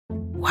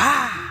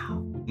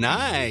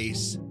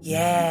Nice.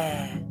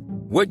 Yeah.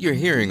 What you're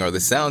hearing are the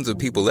sounds of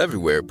people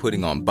everywhere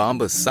putting on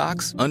Bombas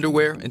socks,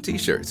 underwear, and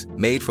T-shirts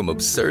made from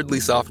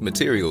absurdly soft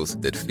materials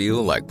that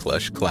feel like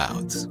plush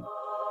clouds.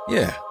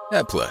 Yeah,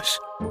 that plush.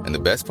 And the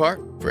best part?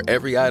 For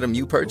every item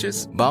you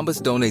purchase,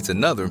 Bombas donates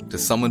another to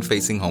someone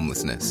facing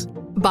homelessness.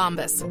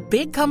 Bombas.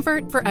 Big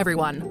comfort for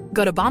everyone.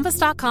 Go to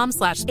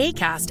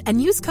bombas.com/ACAST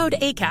and use code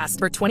ACAST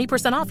for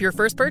 20% off your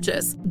first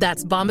purchase.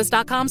 That's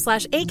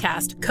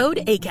bombas.com/ACAST.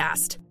 Code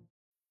ACAST.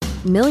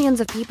 Millions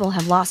of people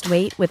have lost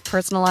weight with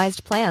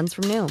personalized plans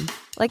from Noom.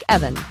 Like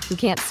Evan, who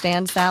can't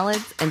stand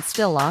salads and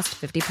still lost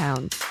 50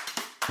 pounds.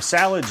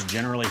 Salads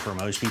generally for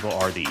most people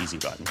are the easy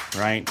button,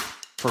 right?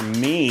 For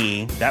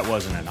me, that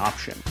wasn't an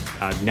option.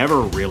 I never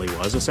really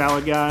was a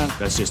salad guy.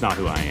 That's just not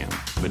who I am.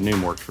 But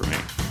Noom worked for me.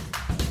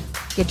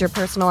 Get your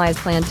personalized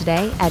plan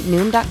today at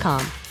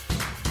Noom.com.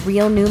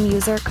 Real Noom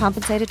user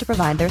compensated to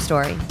provide their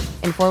story.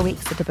 In 4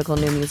 weeks, the typical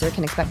Noom user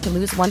can expect to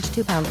lose 1 to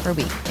 2 pounds per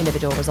week.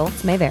 Individual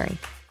results may vary.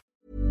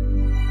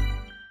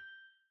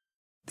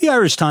 The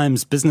Irish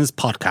Times Business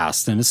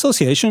Podcast in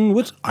association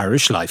with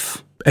Irish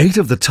Life. 8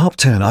 of the top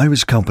 10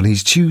 Irish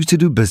companies choose to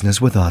do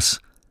business with us.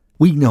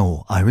 We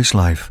know Irish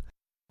Life.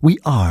 We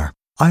are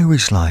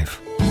Irish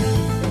Life.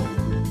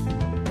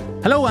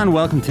 Hello and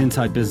welcome to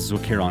Inside Business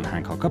with Ciarán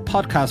Hancock, a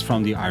podcast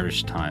from the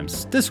Irish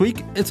Times. This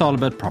week, it's all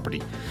about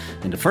property.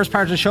 In the first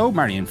part of the show,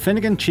 Marion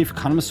Finnegan, Chief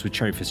Economist with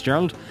Cherry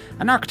Fitzgerald,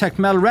 and architect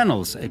Mel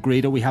Reynolds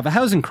agree that we have a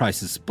housing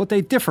crisis, but they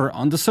differ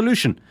on the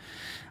solution.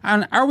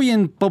 And are we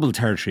in bubble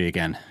territory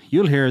again?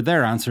 You'll hear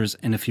their answers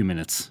in a few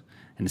minutes.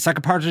 In the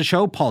second part of the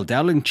show, Paul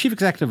Dowling, Chief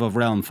Executive of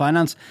Realm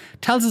Finance,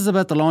 tells us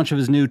about the launch of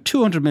his new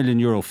 €200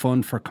 million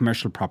fund for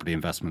commercial property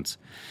investments.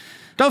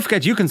 Don't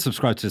forget you can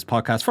subscribe to this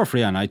podcast for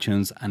free on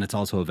iTunes, and it's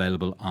also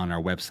available on our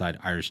website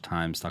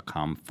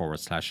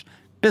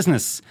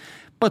irishtimes.com/business.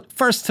 But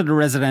first to the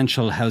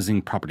residential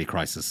housing property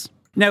crisis.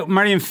 Now,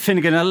 Marion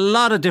Finnegan, a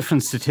lot of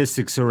different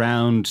statistics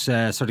around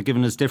sort of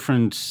giving us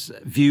different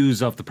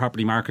views of the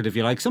property market, if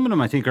you like. Some of them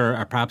I think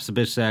are perhaps a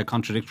bit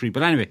contradictory.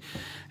 But anyway,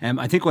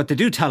 I think what they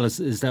do tell us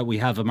is that we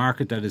have a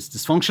market that is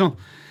dysfunctional.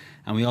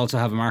 And we also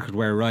have a market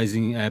where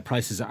rising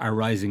prices are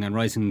rising and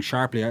rising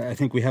sharply. I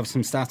think we have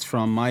some stats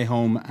from My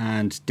Home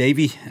and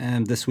Davy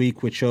this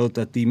week, which showed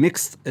that the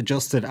mixed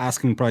adjusted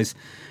asking price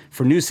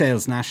for new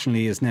sales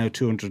nationally is now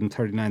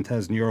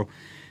 €239,000,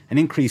 an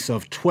increase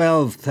of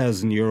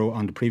 €12,000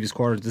 on the previous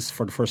quarter. This is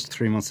for the first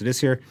 3 months of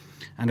this year.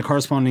 And the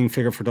corresponding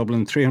figure for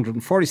Dublin,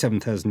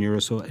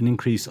 €347,000, so an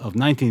increase of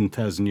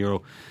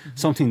 €19,000,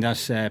 something that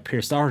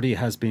Pearse Doherty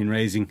has been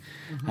raising.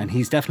 And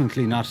he's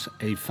definitely not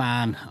a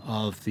fan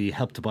of the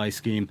Help to Buy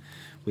scheme,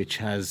 which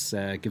has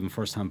given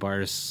first-time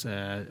buyers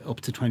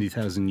up to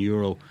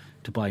 €20,000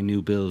 to buy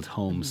new build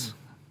homes.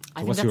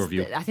 So what's your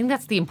view? I think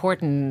that's the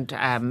important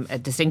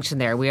distinction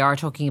there. We are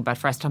talking about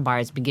first-time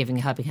buyers being given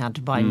a helping hand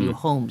to buy new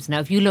homes. Now,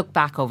 if you look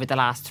back over the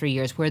last 3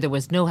 years where there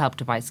was no Help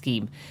to Buy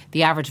scheme,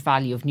 the average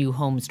value of new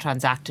homes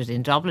transacted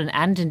in Dublin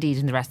and indeed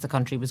in the rest of the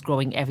country was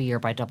growing every year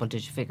by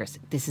double-digit figures.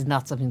 This is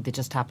not something that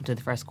just happened in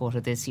the first quarter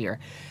this year.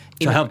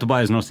 So Help to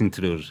Buy has nothing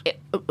to do with it?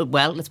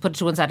 Well, let's put it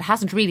to one side. It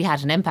hasn't really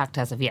had an impact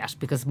as of yet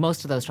because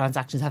most of those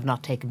transactions have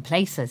not taken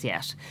place as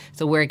yet.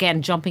 So we're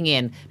again jumping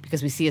in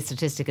because we see a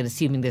statistic and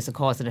assuming there's a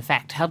cause and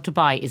effect. Help to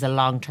Buy is a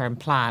long-term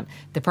plan.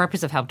 The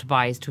purpose of Help to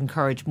Buy is to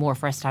encourage more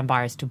first-time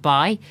buyers to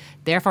buy,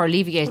 therefore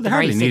alleviate they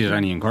hardly needed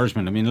any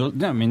encouragement. I mean, they were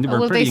pretty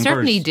encouraged. They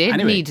certainly did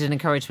anyway. need an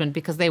encouragement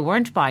because they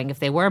weren't buying. If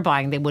they were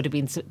buying, they would have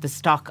been, the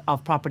stock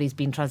of properties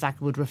being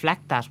transacted would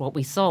reflect that. What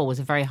we saw was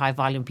a very high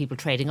volume of people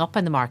trading up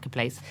in the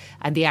marketplace,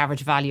 and the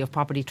average value of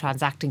property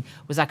transacting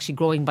was actually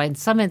growing by, in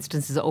some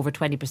instances, over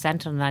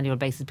 20% on an annual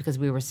basis because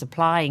we were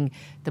supplying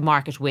the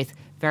market with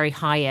very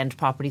high-end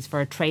properties for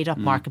a trade-up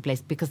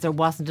marketplace because there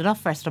wasn't enough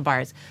first-time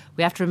buyers.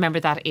 We have to remember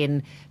that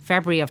in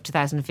February of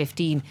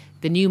 2015,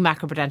 the new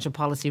macroprudential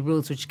policy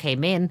rules which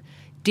came in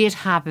did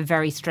have a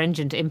very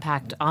stringent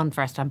impact on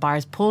first-time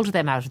buyers, pulled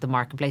them out of the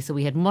marketplace. So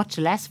we had much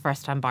less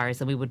first-time buyers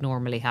than we would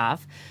normally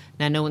have.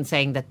 Now, no one's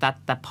saying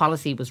that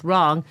policy was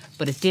wrong,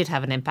 but it did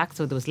have an impact.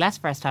 So there was less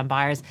first-time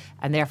buyers,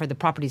 and therefore the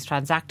properties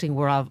transacting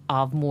were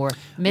of more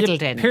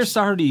middled-in. Pearse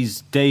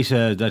Doherty's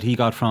data that he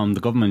got from the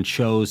government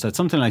shows that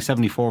something like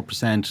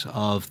 74%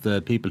 of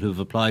the people who've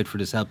applied for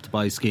this Help to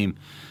Buy scheme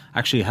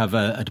actually have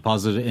a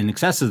deposit in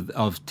excess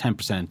of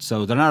 10%.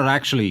 So they're not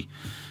actually...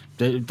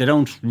 They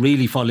don't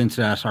really fall into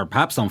that, or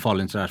perhaps don't fall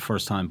into that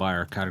first-time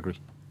buyer category.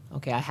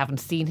 Okay, I haven't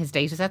seen his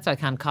data set, so I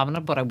can't comment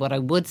on it. But what I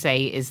would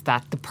say is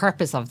that the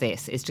purpose of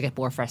this is to get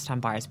more first-time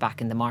buyers back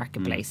in the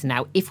marketplace.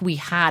 Now, if we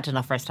had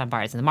enough first-time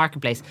buyers in the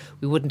marketplace,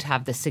 we wouldn't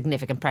have the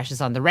significant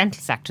pressures on the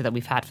rental sector that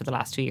we've had for the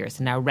last 2 years.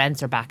 And now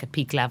rents are back at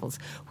peak levels,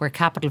 where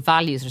capital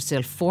values are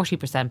still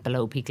 40%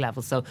 below peak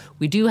levels. So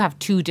we do have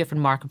two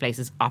different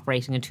marketplaces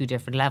operating at two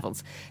different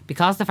levels.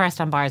 Because the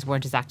first-time buyers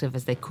weren't as active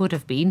as they could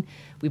have been,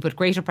 we put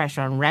greater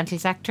pressure on the rental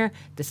sector.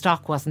 The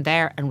stock wasn't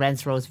there, and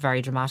rents rose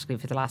very dramatically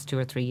for the last 2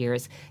 or 3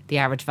 years. The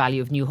average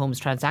value of new homes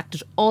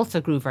transacted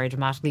also grew very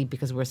dramatically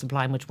because we were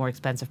supplying much more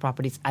expensive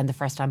properties and the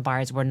first-time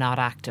buyers were not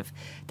active.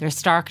 They're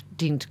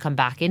starting to come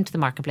back into the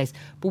marketplace,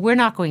 but we're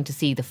not going to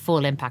see the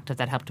full impact of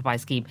that Help to Buy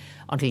scheme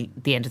until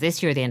the end of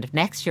this year, the end of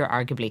next year,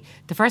 arguably.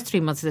 The first 3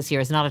 months of this year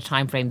is not a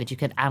time frame that you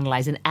can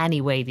analyse in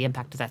any way the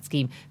impact of that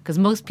scheme, because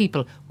most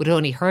people would have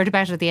only heard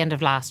about it at the end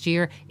of last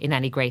year in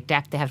any great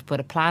depth. They have to put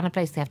a plan in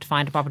place, they have to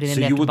find a property, and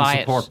then they have to buy it. So you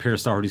wouldn't support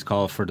Pierce Doherty's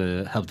call for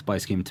the Help to Buy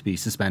scheme to be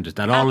suspended?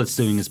 That all it's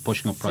doing is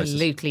pushing up prices?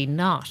 Absolutely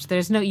not.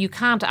 You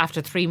can't,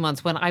 after 3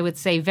 months, when I would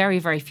say very,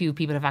 very few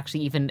people have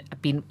actually even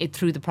been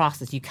through the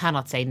process, you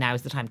cannot say now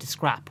is the time to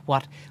scrap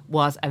what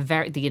was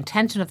the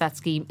intention of that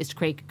scheme is to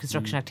create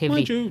construction activity.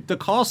 Mind you, the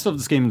cost of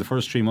the scheme in the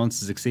first 3 months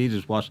has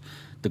exceeded what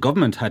the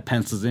government had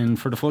penciled in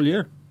for the full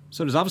year.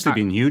 So there's obviously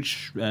been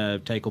huge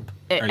take-up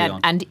early on.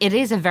 And it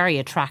is a very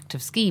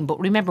attractive scheme. But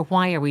remember,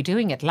 why are we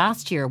doing it?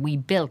 Last year, we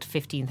built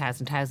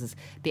 15,000 houses.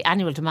 The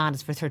annual demand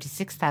is for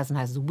 36,000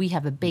 houses. We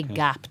have a big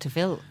gap to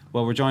fill.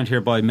 Well, we're joined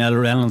here by Mel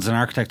Reynolds, an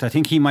architect. I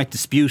think he might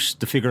dispute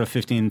the figure of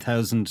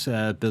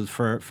 15,000 built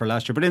for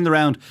last year. But in the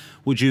round,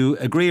 would you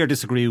agree or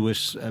disagree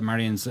with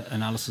Marion's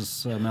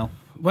analysis, Mel?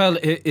 Well,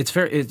 it's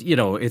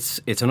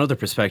another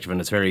perspective,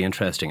 and it's very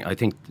interesting. I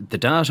think the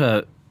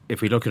data,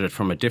 if we look at it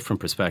from a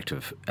different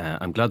perspective,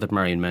 I'm glad that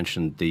Marion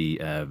mentioned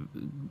the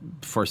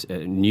first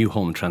new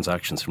home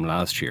transactions from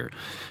last year,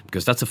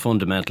 because that's a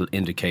fundamental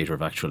indicator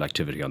of actual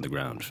activity on the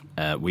ground.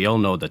 We all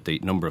know that the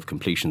number of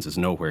completions is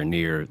nowhere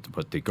near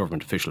what the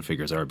government official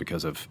figures are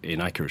because of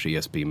inaccurate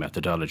ESB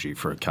methodology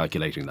for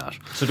calculating that.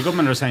 So the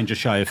government are saying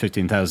just shy of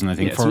 15,000, I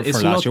think, for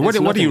last year.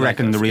 What do you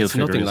reckon the real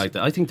figure is? Nothing like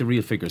that. I think the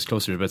real figure is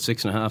closer to about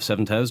 6,500,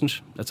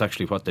 7,000. That's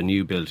actually what the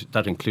new build,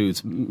 that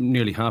includes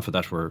nearly half of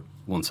that were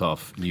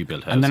once-off new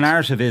build houses. And the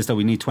narrative is that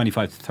we need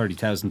 25,000 to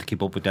 30,000 to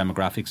keep up with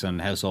demographics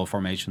and household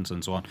formations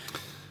and so on.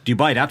 Do you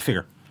buy that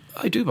figure?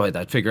 I do buy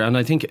that figure, and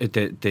I think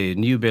the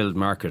new build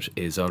market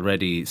is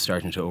already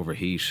starting to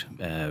overheat.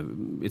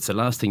 It's the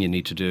last thing you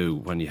need to do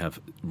when you have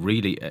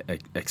really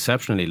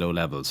exceptionally low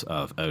levels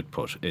of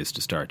output, is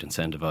to start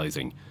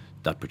incentivising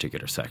that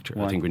particular sector.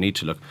 Why? I think we need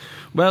to look.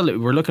 Well, at the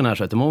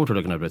moment we're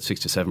looking at about 6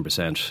 to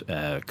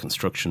 7%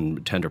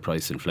 construction tender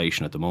price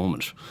inflation at the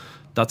moment.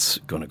 That's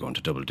going to go into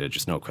double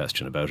digits, no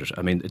question about it.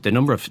 I mean, the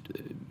number of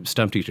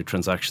stamp duty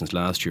transactions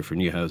last year for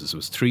new houses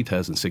was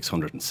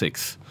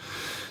 3,606.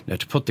 Now,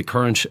 to put the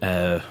current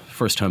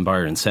first-time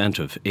buyer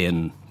incentive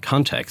in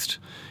context,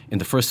 in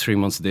the first 3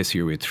 months of this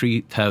year, we had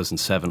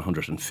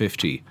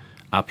 3,750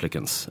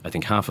 applicants. I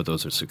think half of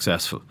those are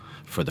successful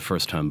for the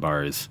first-time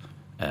buyers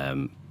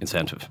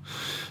incentive.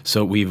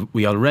 So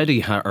we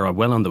already are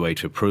well on the way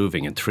to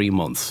approving in 3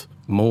 months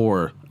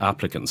more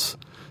applicants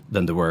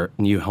than there were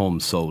new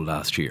homes sold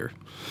last year.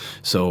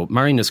 So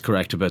Marion is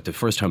correct about the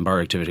first-time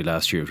buyer activity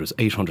last year. It was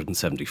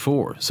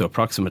 874. So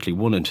approximately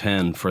 1 in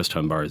 10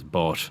 first-time buyers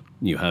bought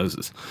new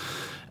houses.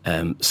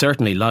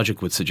 Certainly logic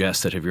would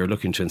suggest that if you're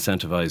looking to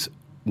incentivise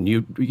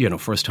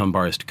first-time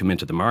buyers to come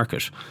into the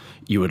market,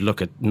 you would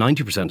look at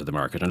 90% of the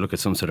market and look at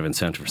some sort of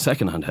incentive for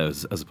second-hand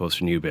houses as opposed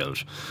to new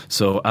build.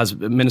 So, as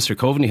Minister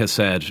Coveney has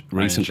said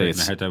recently,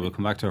 we'll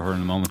come back to her in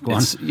a moment. Go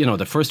on.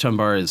 The first-time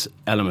buyers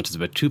element is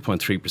about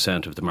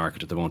 2.3% of the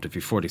market at the moment. If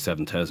you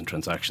 47,000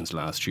 transactions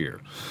last year,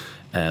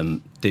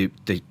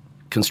 the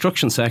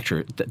construction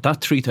sector, that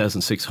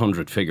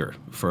 3,600 figure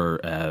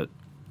for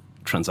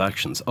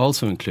transactions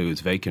also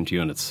includes vacant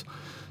units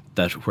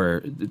that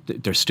where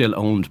they're still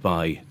owned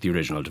by the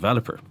original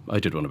developer. I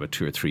did one about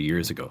 2 or 3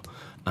 years ago,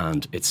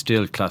 and it's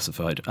still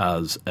classified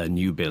as a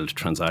new build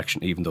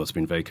transaction, even though it's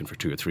been vacant for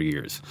 2 or 3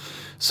 years.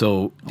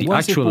 So why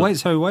has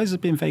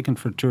it been vacant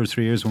for 2 or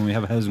 3 years when we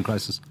have a housing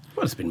crisis?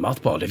 Well, it's been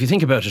mothballed. If you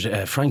think about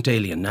it, Frank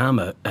Daly and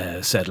NAMA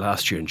said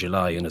last year in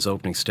July in his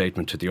opening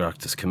statement to the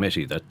Oireachtas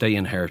Committee that they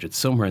inherited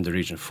somewhere in the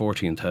region of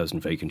 14,000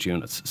 vacant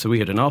units. So we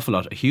had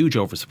a huge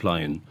oversupply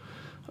in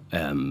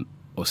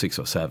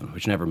 06-07,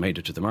 which never made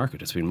it to the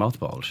market. It's been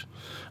mothballed,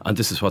 and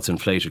this is what's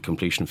inflated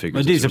completion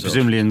figures. But these are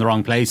presumably in the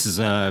wrong places,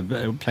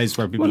 places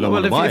where people don't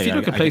want to buy. If you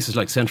look at places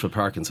like Central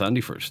Park in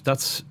Sandyford,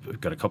 that's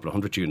got a couple of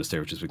hundred units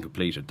there which has been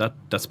completed.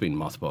 That's been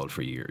mothballed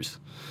for years.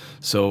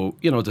 So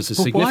there's a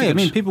significant. Why? I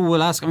mean, people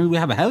will ask. I mean, we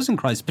have a housing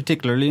crisis,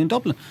 particularly in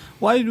Dublin.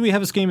 Why do we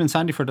have a scheme in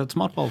Sandyford that's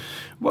mothballed?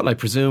 Well, I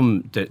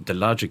presume the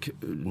logic,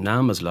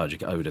 NAMA's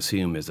logic, I would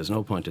assume, is there's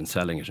no point in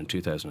selling it in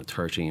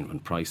 2013 when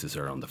prices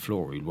are on the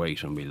floor. We'll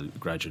wait and we'll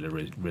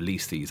gradually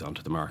release these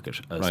onto the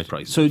market as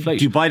prices inflate.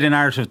 Do you buy the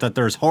narrative that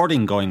there's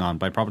hoarding going on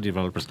by property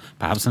developers,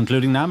 perhaps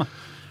including NAMA?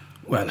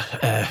 Well,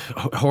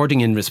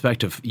 hoarding in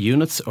respect of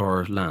units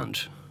or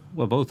land?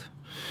 Well, both.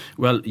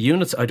 Well,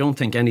 units, I don't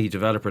think any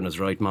developer in his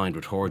right mind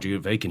would hoard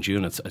vacant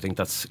units. I think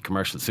that's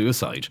commercial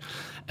suicide.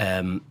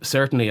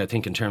 Certainly, I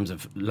think in terms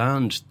of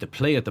land, the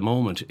play at the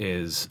moment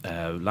is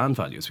land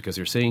values, because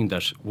you're seeing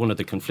that one of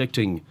the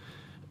conflicting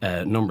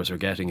numbers we're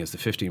getting is the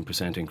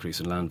 15%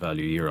 increase in land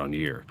value year on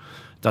year.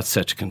 That's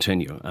set to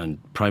continue, and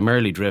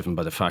primarily driven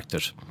by the fact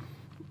that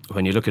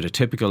when you look at a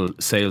typical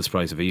sales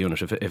price of a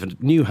unit, if a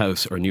new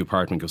house or a new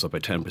apartment goes up by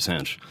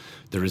 10%,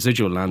 the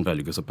residual land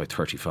value goes up by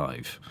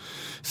 35%.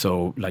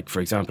 So, like, for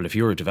example, if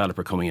you're a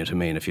developer coming into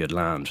Maine, if you had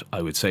land,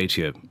 I would say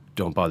to you,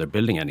 don't bother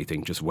building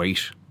anything, just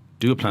wait.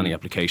 Do a planning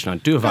application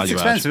and do a value add.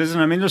 It's expensive,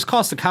 isn't it? I mean, there's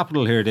cost of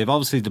capital here. They've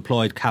obviously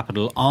deployed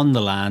capital on the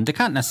land. They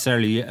can't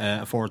necessarily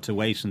afford to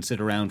wait and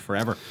sit around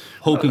forever,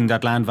 hoping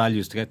that land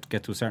values to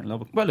get to a certain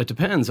level. Well, it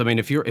depends. I mean,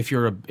 if you're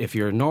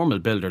a normal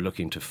builder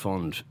looking to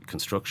fund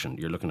construction,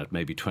 you're looking at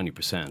maybe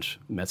 20%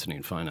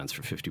 mezzanine finance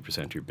for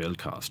 50% of your build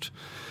cost.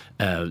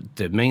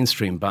 The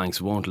mainstream banks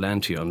won't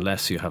lend to you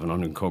unless you have an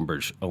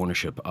unencumbered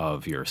ownership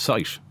of your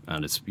site,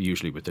 and it's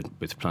usually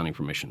with planning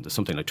permission. There's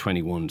something like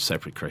 21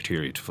 separate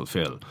criteria to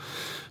fulfil.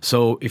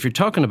 So if you're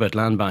talking about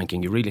land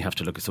banking, you really have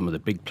to look at some of the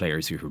big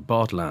players who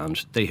bought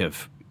land. They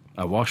have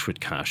awash with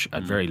cash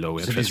at very low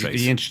interest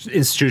rates. The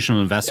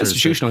institutional investors.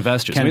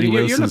 I mean,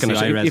 you're looking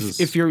at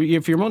if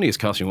your money is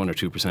costing 1 or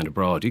 2%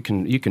 abroad, you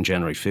can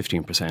generate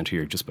 15%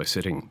 here just by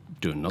sitting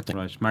doing nothing.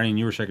 Right, Marion,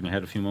 you were shaking your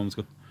head a few moments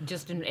ago.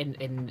 Just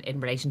in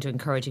relation to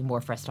encouraging more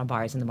first-time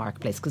buyers in the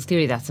marketplace, because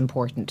clearly that's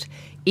important.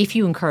 If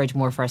you encourage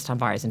more first-time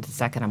buyers into the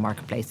second-hand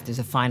marketplace, there's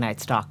a finite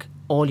stock.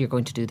 All you're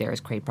going to do there is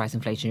create price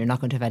inflation. You're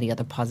not going to have any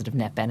other positive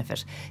net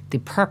benefit. The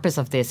purpose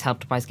of this Help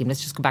to Buy scheme,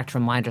 let's just go back to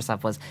remind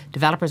ourselves, was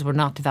developers were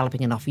not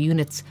developing enough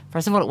units.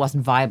 First of all, it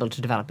wasn't viable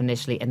to develop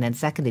initially, and then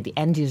secondly, the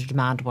end user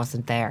demand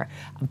wasn't there.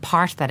 And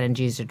part of that end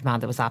user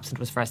demand that was absent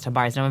was first-time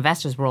buyers. Now,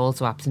 investors were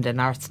also absent and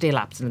are still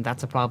absent, and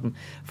that's a problem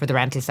for the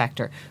rental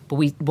sector. But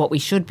what we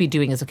should be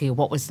doing is, okay,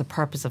 what was the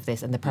purpose of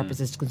this? And the purpose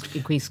is to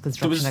increase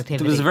construction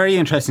activity. There was a very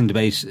interesting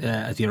debate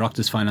at the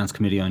Oireachtas Finance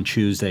Committee on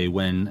Tuesday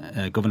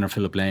when Governor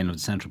Philip Lane of the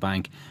Central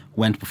Bank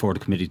went before the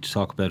committee to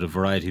talk about a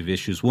variety of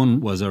issues.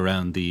 One was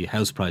around the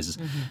house prices.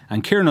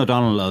 And Kieran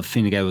O'Donnell of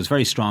Fine Gael was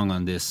very strong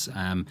on this.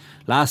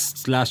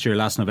 Last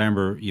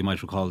November, you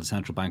might recall, the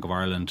Central Bank of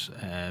Ireland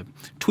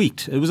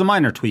tweaked. It was a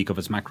minor tweak of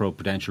its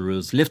macro-prudential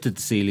rules, lifted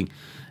the ceiling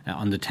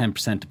on the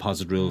 10%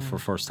 deposit rule for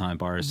first-time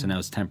buyers. So now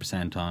it's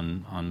 10%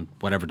 on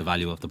whatever the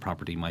value of the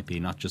property might be,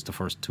 not just the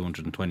first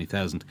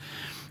 220,000.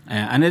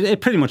 And it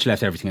pretty much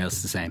left everything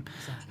else the same.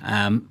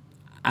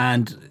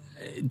 And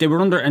they were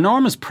under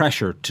enormous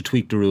pressure to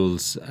tweak the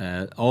rules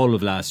all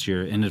of last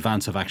year in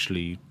advance of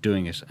actually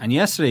doing it. And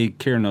yesterday,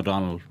 Kieran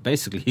O'Donnell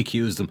basically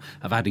accused them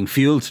of adding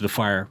fuel to the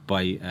fire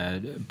by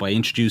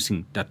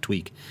introducing that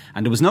tweak.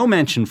 And there was no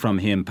mention from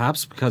him,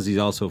 perhaps because he's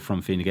also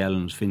from Fine Gael,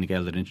 and it was Fine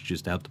Gael that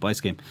introduced the Help to Buy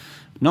scheme.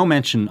 No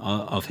mention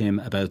of him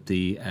about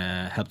the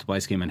Help to Buy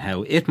scheme and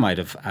how it might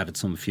have added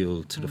some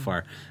fuel to the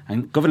fire.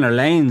 And Governor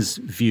Lane's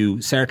view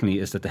certainly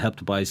is that the Help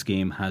to Buy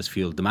scheme has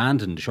fueled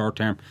demand in the short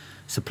term.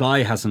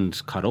 Supply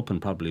hasn't caught up and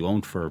probably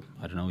won't for,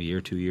 I don't know, a year,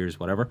 2 years,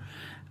 whatever.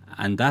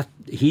 And that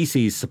he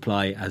sees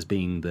supply as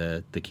being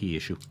the key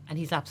issue. And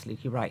he's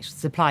absolutely right.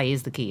 Supply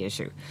is the key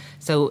issue.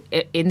 So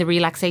in the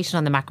relaxation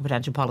on the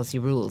macroprudential policy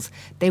rules,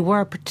 they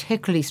were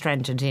particularly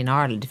stringent in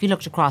Ireland. If you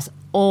looked across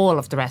all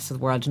of the rest of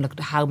the world and looked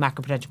at how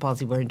macroprudential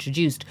policy were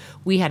introduced,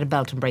 we had a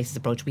belt and braces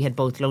approach. We had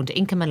both loan to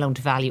income and loan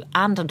to value,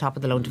 and on top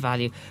of the loan to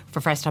value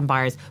for first time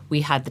buyers,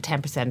 we had the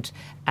 10%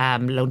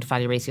 loan to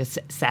value ratio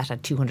set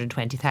at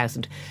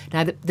 220,000.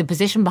 Now the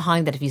position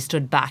behind that, if you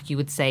stood back, you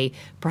would say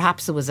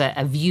perhaps there was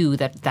a view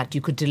that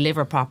you could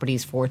deliver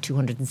properties for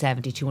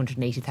 270,000,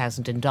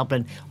 280,000 in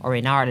Dublin or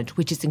in Ireland,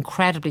 which is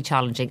incredibly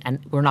challenging, and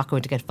we're not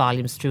going to get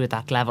volumes through at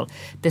that level.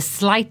 The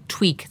slight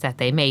tweak that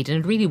they made,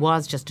 and it really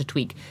was just a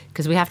tweak,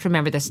 because we have to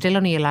remember they're still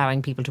only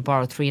allowing people to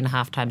borrow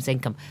 3.5 times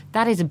income.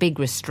 That is a big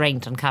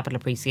restraint on capital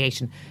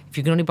appreciation. If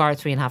you can only borrow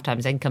 3.5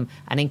 times income,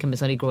 and income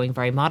is only growing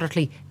very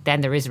moderately,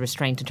 then there is a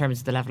restraint in terms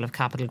of the level of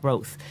capital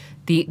growth.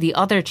 The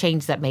other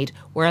change that made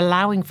were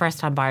allowing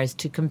first-time buyers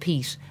to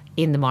compete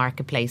in the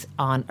marketplace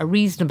on a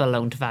reasonable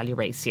loan-to-value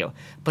ratio,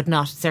 but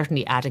not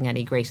certainly adding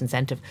any great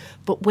incentive.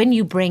 But when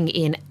you bring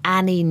in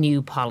any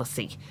new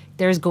policy,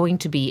 there's going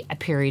to be a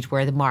period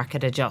where the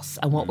market adjusts.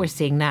 And what we're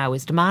seeing now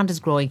is demand is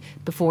growing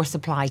before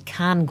supply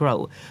can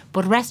grow.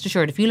 But rest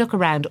assured, if you look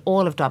around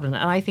all of Dublin,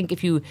 and I think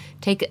if you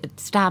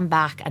stand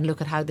back and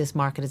look at how this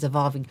market is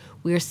evolving,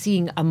 we're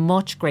seeing a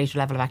much greater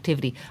level of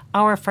activity.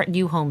 Our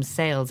new home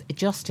sales,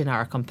 just in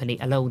our company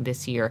alone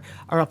this year,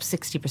 are up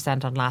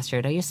 60% on last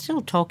year. Now, you're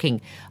still talking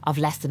of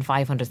less than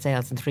 500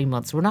 sales in 3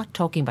 months. We're not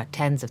talking about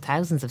tens of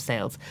thousands of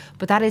sales.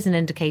 But that is an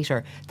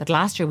indicator that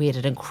last year we had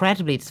an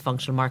incredibly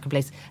dysfunctional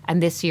marketplace,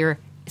 and this year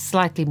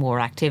slightly more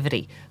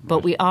activity,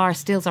 but we are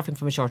still suffering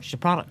from a shortage of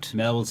product.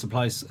 Mel, will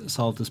supply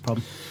solve this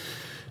problem?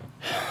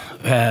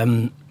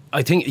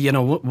 I think,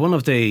 one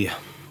of the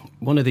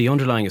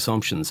underlying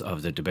assumptions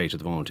of the debate at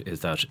the moment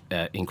is that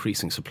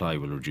increasing supply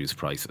will reduce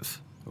prices.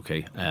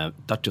 Okay,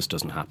 that just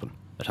doesn't happen.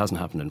 It hasn't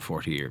happened in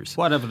 40 years.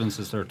 What evidence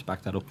is there to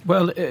back that up?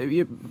 Well,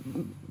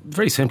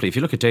 very simply, if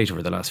you look at data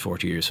over the last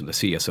 40 years from the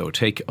CSO,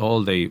 take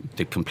all the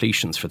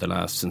completions for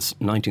since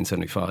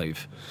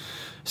 1975.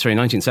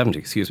 1970,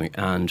 excuse me,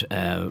 and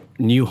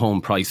new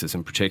home prices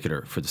in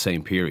particular for the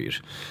same period,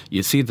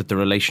 you see that the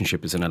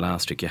relationship is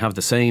inelastic. You have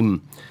the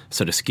same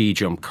sort of ski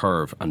jump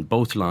curve, and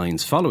both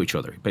lines follow each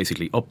other,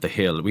 basically up the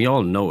hill. We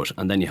all know it,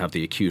 and then you have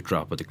the acute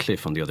drop with the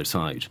cliff on the other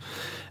side.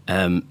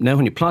 Now,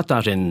 when you plot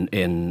that in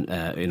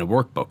a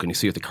workbook and you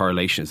see what the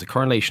correlation is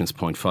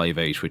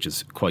 0.58, which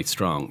is quite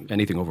strong.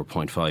 Anything over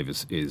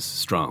 0.5 is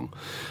strong.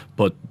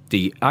 But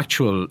the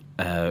actual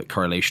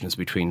correlation is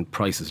between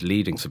prices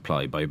leading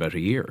supply by about a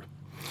year.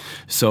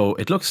 So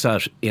it looks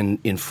that in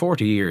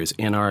 40 years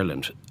in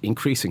Ireland,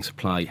 increasing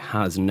supply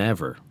has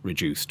never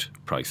reduced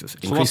prices.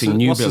 So what's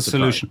the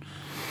solution?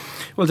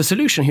 Well, the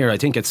solution here, I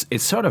think it's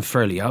sort of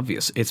fairly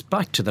obvious. It's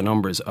back to the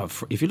numbers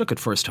of, if you look at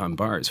first-time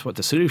buyers, what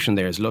the solution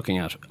there is looking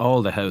at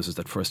all the houses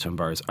that first-time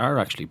buyers are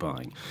actually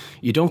buying.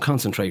 You don't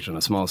concentrate on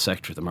a small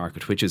sector of the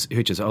market, which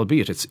is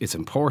albeit it's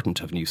important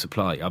to have new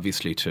supply,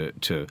 obviously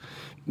to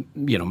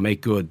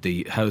make good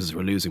the houses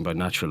we're losing by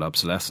natural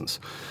obsolescence.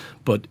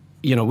 But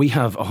we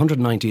have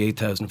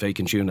 198,000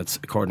 vacant units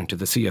according to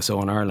the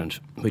CSO in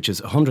Ireland, which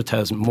is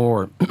 100,000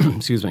 more,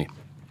 excuse me,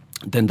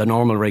 than the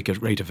normal rate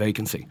of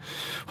vacancy.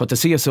 What the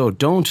CSO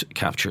don't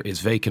capture is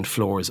vacant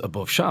floors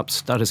above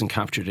shops. That isn't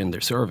captured in their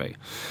survey.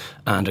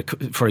 And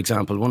for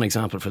example, one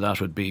example for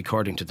that would be,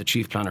 according to the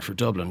Chief Planner for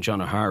Dublin,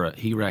 John O'Hara,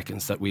 he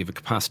reckons that we have a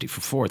capacity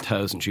for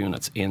 4,000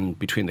 units in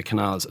between the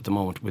canals at the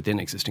moment within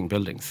existing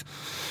buildings.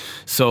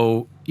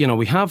 So,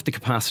 we have the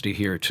capacity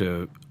here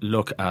to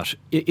look at,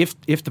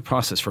 if the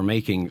process for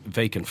making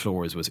vacant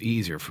floors was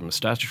easier from a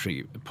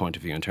statutory point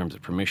of view in terms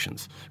of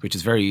permissions, which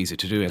is very easy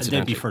to do incidentally.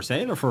 And they'd be for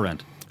sale or for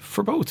rent?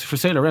 For both, for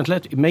sale or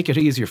rent. Make it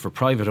easier for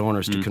private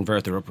owners to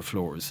convert their upper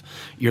floors.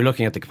 You're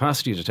looking at the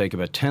capacity to take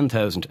about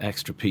 10,000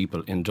 extra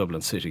people in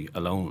Dublin City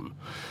alone.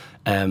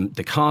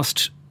 The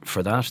cost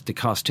for that,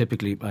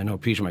 typically, I know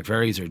Peter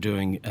McVerry's are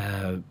doing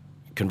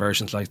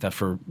conversions like that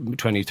for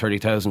 20,000,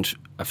 30,000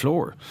 a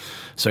floor.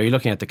 So you're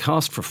looking at the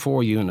cost for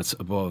 4 units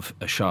above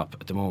a shop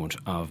at the moment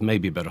of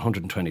maybe about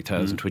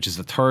 120,000, which is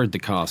a third the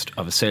cost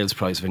of a sales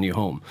price of a new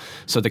home.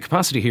 So the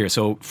capacity here,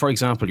 for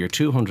example, your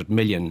 200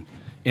 million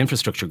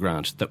infrastructure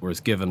grant that was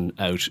given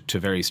out to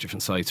various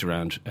different sites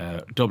around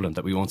Dublin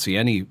that we won't see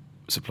any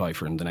supply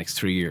for in the next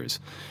 3 years,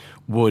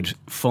 would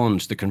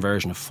fund the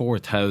conversion of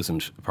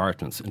 4,000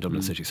 apartments in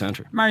Dublin city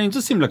centre. Marion, it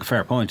does seem like a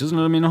fair point, doesn't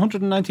it? I mean,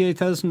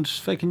 198,000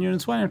 vacant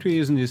units, why aren't we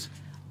using these?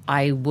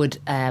 I would,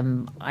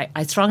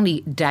 I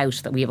strongly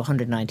doubt that we have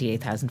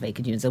 198,000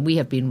 vacant units, and we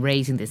have been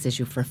raising this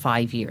issue for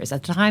 5 years.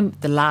 At the time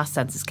the last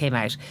census came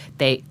out,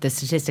 the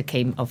statistic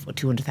came of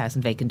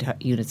 200,000 vacant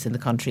units in the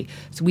country.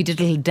 So we did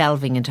a little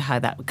delving into how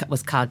that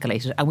was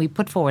calculated, and we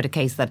put forward a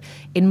case that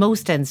in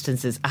most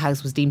instances a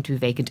house was deemed to be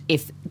vacant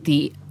if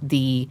the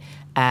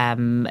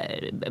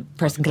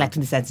person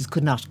collecting the census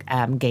could not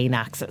gain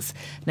access.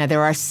 Now,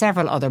 there are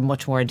several other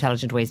much more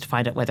intelligent ways to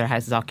find out whether a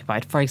house is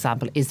occupied. For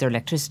example, is there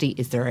electricity?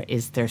 Is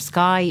there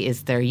Sky?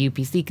 Is there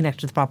UPC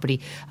connected to the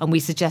property? And we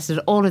suggested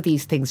all of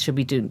these things should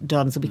be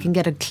done so we can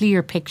get a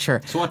clear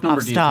picture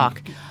of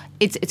stock.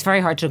 It's very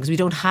hard to know because we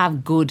don't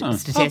have good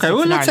statistics. Okay,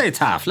 well, let's say it's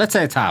half. Let's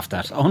say it's half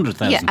that,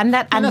 100,000. Yeah,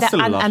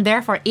 and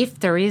therefore, if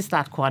there is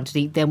that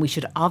quantity, then we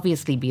should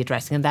obviously be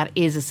addressing, and that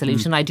is a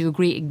solution. I do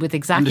agree with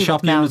exactly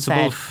what Mel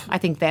said. I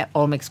think that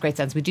all makes great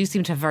sense. We do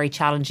seem to have very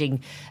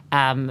challenging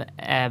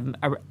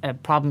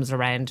problems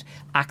around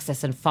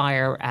access and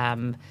fire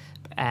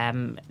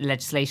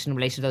legislation in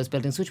relation to those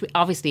buildings, which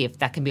obviously, if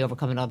that can be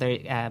overcome in other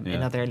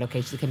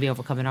locations, it can be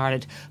overcome in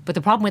Ireland. But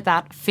the problem with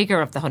that figure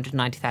of the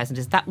 190,000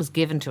 is that was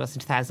given to us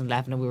in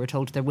 2011, and we were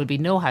told there will be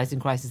no housing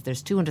crisis.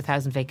 There's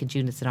 200,000 vacant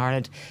units in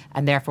Ireland,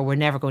 and therefore we're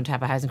never going to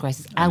have a housing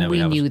crisis. And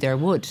we knew there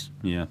would.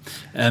 Yeah.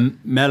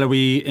 Mel, are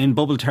we in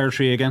bubble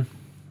territory again?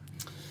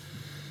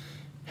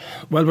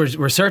 Well,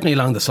 we're certainly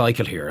along the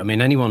cycle here. I mean,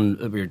 we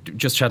were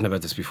just chatting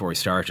about this before we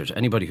started.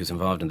 Anybody who's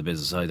involved in the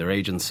business, either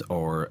agents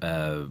or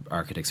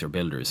architects or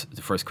builders,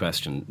 the first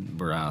question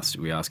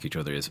we ask each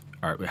other is,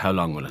 how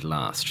long will it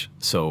last?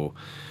 So,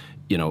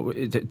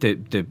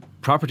 the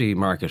property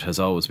market has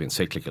always been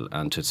cyclical,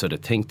 and to sort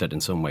of think that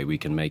in some way we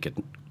can make it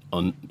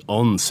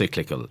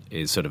uncyclical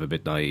is sort of a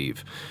bit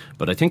naive.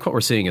 But I think what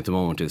we're seeing at the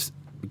moment is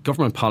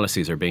government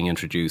policies are being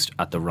introduced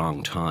at the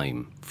wrong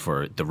time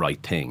for the right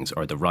things,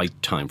 or the right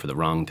time for the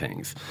wrong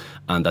things.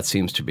 And that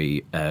seems to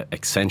be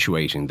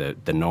accentuating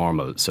the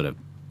normal sort of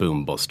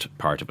boom-bust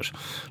part of it.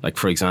 Like,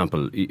 for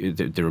example,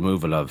 the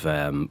removal of...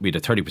 we had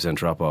a 30%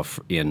 drop-off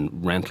in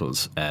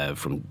rentals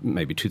from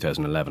maybe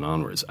 2011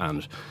 onwards.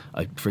 And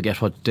I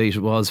forget what date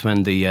it was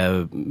when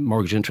the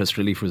mortgage interest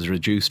relief was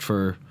reduced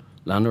for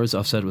landlords.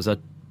 Offset, was that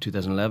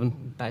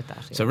 2011? About that,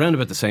 yeah. So around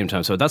about the same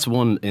time. So that's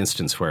one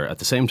instance where, at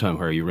the same time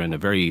where you were in a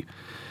very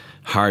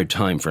hard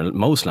time for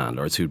most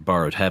landlords who'd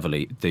borrowed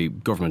heavily, the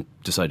government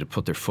decided to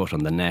put their foot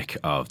on the neck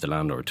of the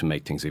landlord to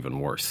make things even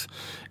worse.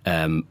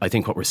 I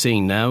think what we're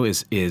seeing now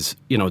is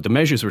the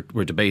measures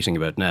we're debating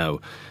about now,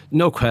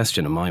 no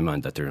question in my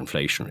mind that they're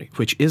inflationary,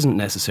 which isn't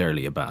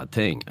necessarily a bad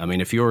thing. I mean,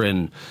 if you're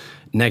in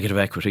negative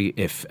equity.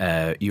 If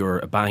you're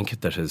a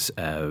bank that has,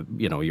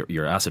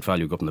 your asset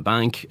value go up in the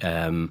bank.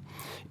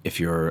 If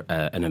you're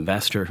an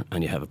investor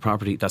and you have a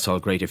property, that's all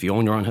great. If you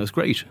own your own house,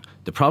 great.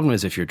 The problem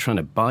is if you're trying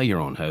to buy your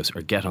own house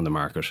or get on the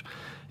market,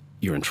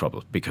 you're in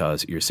trouble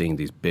because you're seeing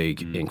these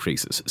big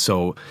increases.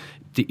 So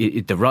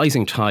the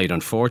rising tide,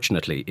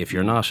 unfortunately, if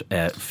you're not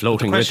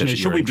floating with it,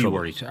 should we be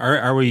worried?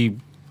 Are we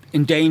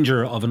in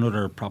danger of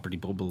another property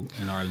bubble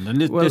in Ireland?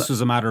 And this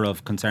was a matter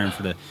of concern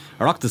for the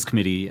Oireachtas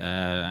Committee,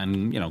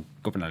 and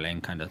Governor Lane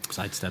kind of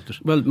sidestepped it.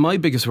 Well, my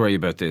biggest worry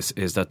about this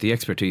is that the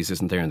expertise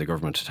isn't there in the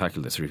government to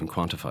tackle this or even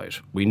quantify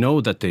it. We know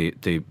that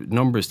the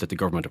numbers that the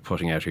government are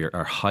putting out here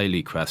are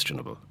highly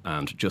questionable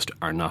and just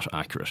are not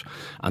accurate.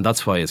 And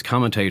that's why, as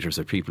commentators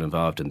or people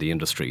involved in the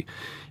industry,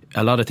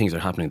 a lot of things are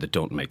happening that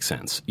don't make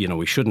sense.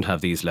 We shouldn't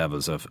have these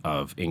levels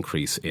of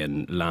increase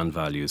in land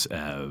values,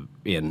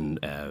 in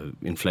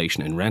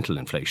inflation, in rental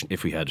inflation,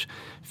 if we had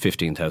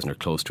 15,000 or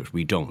close to it.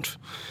 We don't.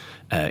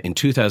 In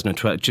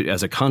 2012,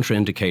 as a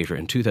contraindicator,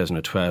 in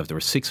 2012 there were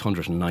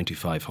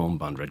 695 home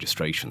bond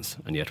registrations,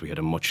 and yet we had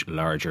a much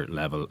larger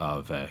level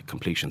of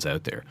completions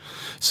out there.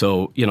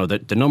 So,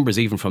 the numbers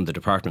even from the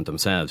department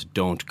themselves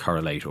don't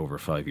correlate over a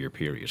 5-year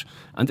period.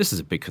 And this is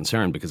a big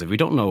concern, because if we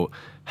don't know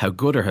how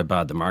good or how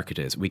bad the market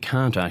is, we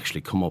can't actually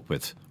come up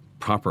with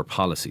proper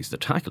policies that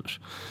tackle it.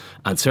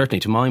 And certainly,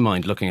 to my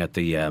mind, looking at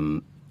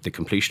the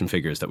completion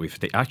figures that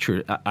the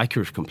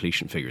accurate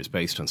completion figures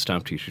based on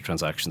stamp duty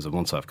transactions and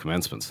once-off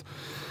commencements,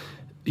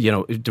 the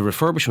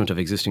refurbishment of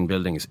existing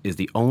buildings is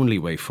the only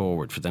way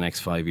forward for the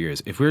next 5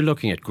 years. If we're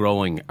looking at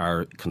growing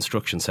our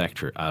construction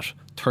sector at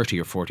 30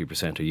 or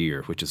 40% a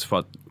year, which is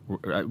what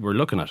we're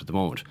looking at the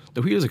moment,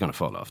 the wheels are going to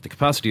fall off. The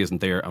capacity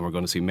isn't there, and we're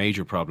going to see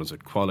major problems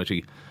with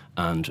quality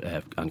and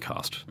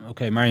cost.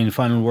 OK, Marion,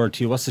 final word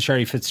to you. What's the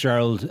Sherry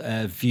Fitzgerald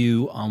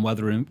view on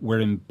whether we're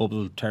in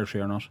bubble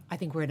territory or not? I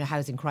think we're in a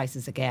housing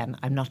crisis again.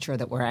 I'm not sure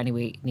that we're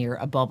anywhere near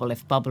a bubble.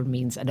 If bubble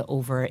means an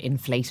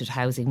overinflated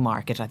housing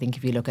market, I think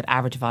if you look at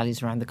average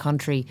values around the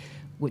country,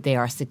 they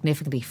are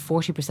significantly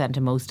 40%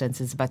 in most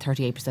instances, about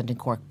 38% in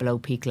Cork, below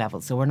peak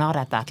levels. So we're not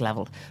at that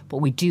level. But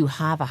we do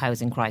have a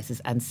housing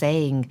crisis, and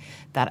saying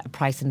that a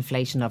price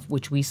inflation of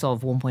which we saw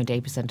of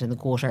 1.8% in the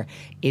quarter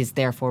is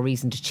therefore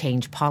reason to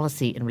change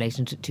policy in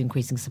relation to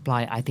increasing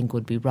supply, I think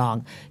would be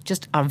wrong.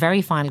 Just a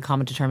very final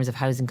comment in terms of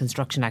housing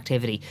construction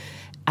activity.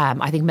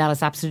 I think Mel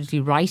is absolutely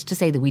right to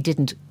say that we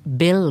didn't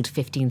build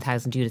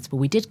 15,000 units, but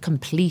we did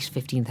complete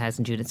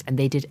 15,000 units, and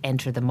they did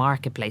enter the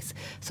marketplace.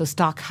 So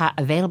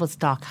available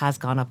stock has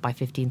gone up by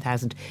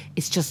 15,000.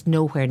 It's just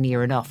nowhere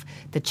near enough.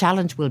 The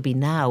challenge will be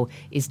now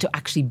is to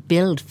actually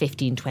build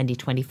 15, 20,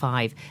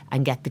 25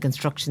 and get the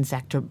construction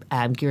sector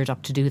geared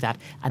up to do that.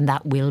 And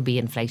that will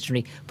be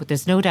inflationary. But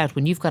there's no doubt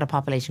when you've got a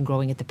population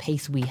growing at the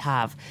pace we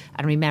have,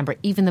 and remember,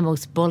 even the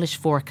most bullish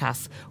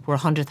forecasts were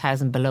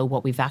 100,000 below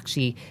what we've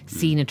actually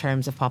seen in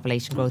terms of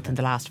population growth in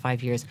the last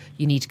 5 years,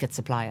 you need to get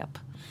supply up.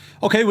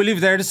 OK, we'll leave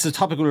it there. This is a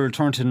topic we'll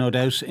return to, no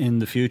doubt, in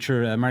the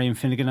future. Marion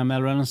Finnegan and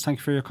Mel Reynolds, thank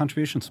you for your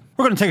contributions.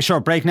 We're going to take a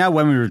short break now.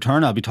 When we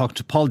return, I'll be talking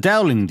to Paul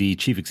Dowling, the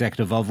Chief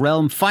Executive of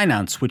Realm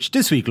Finance, which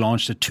this week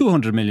launched a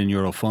 €200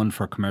 million fund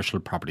for commercial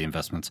property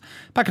investments.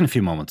 Back in a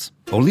few moments.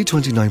 Only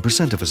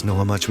 29% of us know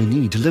how much we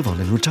need to live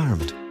on in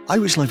retirement.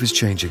 Irish Life is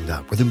changing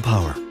that with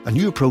Empower, a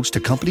new approach to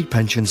company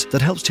pensions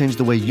that helps change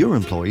the way your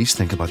employees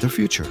think about their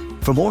future.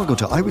 For more, go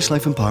to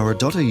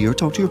irishlifeempower.ie or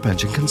talk to your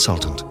pension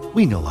consultant.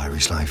 We know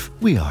Irish Life.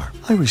 We are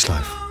Irish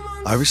Life.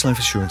 Irish Life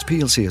Assurance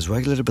PLC is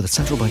regulated by the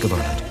Central Bank of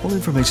Ireland. All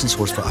information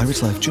sourced for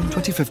Irish Life, June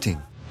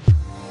 2015.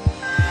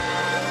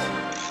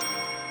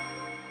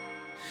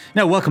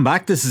 Now, welcome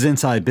back. This is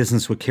Inside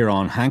Business with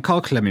Ciarán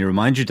Hancock. Let me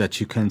remind you that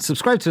you can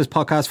subscribe to this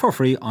podcast for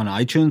free on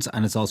iTunes,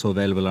 and it's also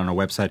available on our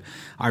website,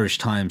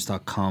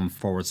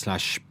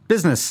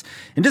 irishtimes.com/business.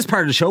 In this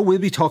part of the show, we'll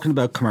be talking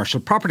about commercial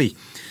property.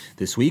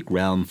 This week,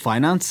 Realm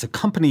Finance, a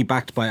company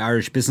backed by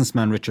Irish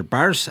businessman Richard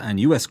Barrett and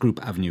US Group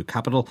Avenue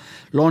Capital,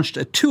 launched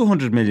a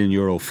 €200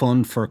 million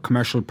fund for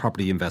commercial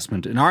property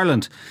investment in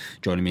Ireland.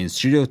 Joining me in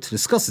studio to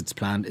discuss its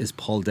plan is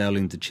Paul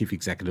Dowling, the Chief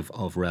Executive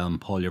of Realm.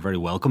 Paul, you're very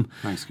welcome.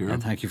 Thanks,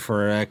 Ciarán. Thank you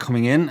for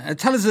coming in.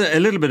 Tell us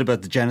a little bit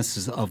about the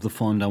genesis of the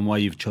fund and why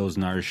you've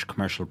chosen Irish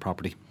commercial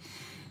property.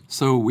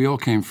 So we all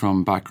came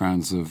from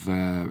backgrounds of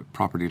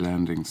property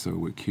lending, so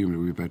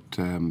we've about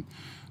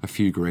a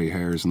few grey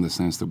hairs in the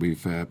sense that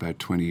we've about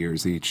 20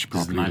 years each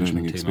property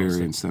lending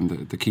experience. And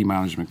the key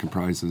management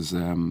comprises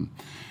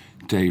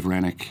Dave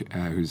Rennick,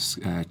 who's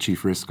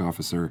Chief Risk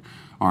Officer,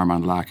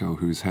 Armand Lacko,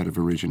 who's Head of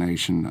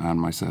Origination,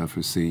 and myself,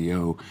 who's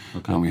CEO.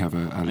 Okay. And we have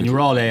and you were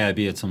all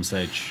AIB at some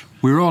stage?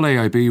 We were all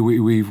AIB.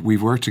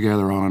 We've worked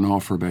together on and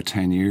off for about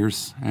 10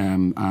 years.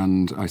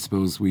 And I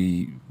suppose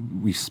we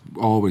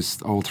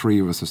always, all three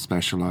of us have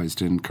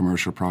specialised in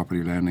commercial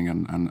property lending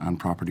and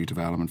property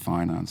development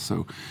finance.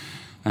 So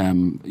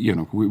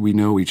We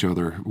know each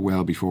other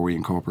well before we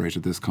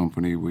incorporated this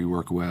company. We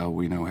work well.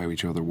 We know how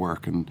each other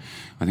work, and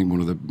I think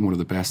one of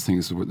the best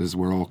things is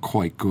we're all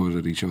quite good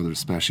at each other's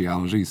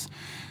specialities,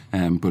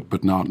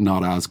 but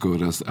not as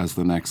good as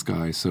the next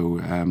guy. So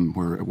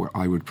where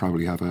I would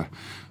probably have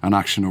an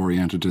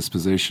action-oriented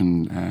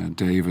disposition.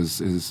 Dave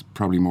is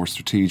probably more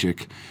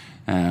strategic.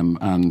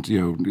 And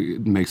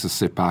it makes us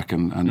sit back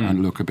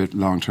and look a bit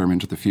long term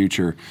into the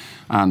future.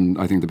 And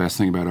I think the best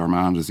thing about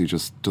Armand is he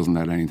just doesn't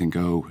let anything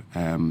go,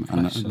 and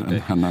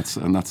that's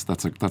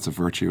a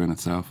virtue in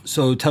itself.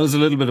 So tell us a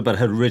little bit about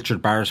how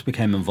Richard Barrett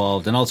became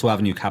involved, and also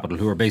Avenue Capital,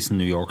 who are based in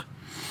New York.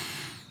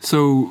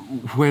 So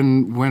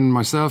when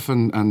myself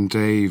and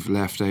Dave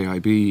left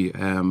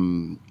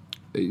AIB.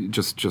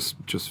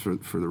 Just for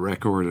the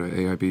record,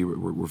 AIB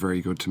were very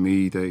good to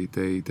me.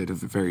 They had a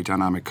very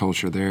dynamic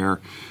culture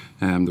there.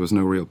 There was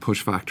no real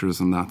push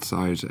factors on that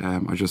side.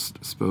 I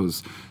just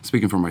suppose,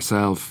 speaking for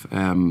myself,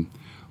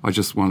 I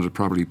just wanted to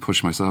probably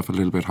push myself a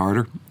little bit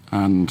harder.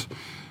 And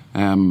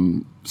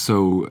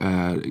so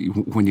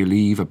when you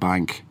leave a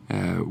bank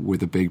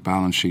with a big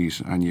balance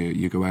sheet and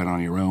you go out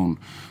on your own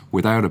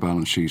without a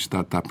balance sheet,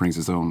 that brings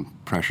its own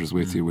pressures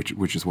with you,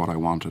 which is what I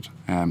wanted.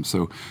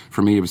 So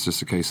for me, it was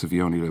just a case of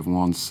you only live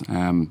once.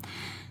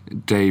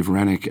 Dave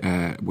Rennick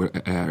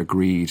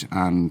agreed,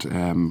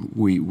 and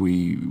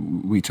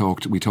we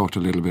talked a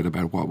little bit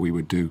about what we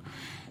would do.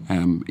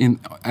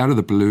 Out of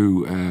the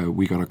blue,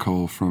 we got a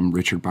call from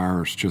Richard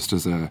Barrett just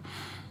as a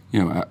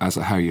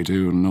how you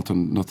do, and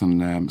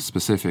nothing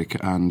specific,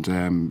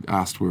 and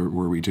asked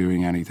were we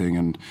doing anything,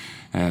 and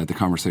the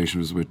conversation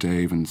was with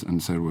Dave,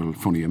 and said, well,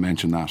 funny you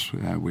mentioned that,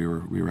 we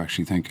were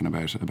actually thinking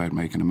about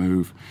making a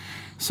move.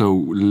 So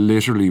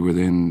literally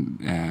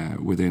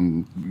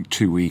within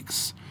 2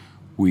 weeks,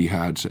 we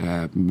had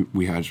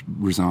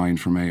resigned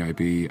from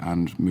AIB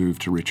and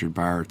moved to Richard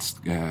Barrett's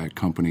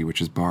company,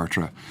 which is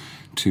Bartra,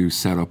 to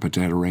set up a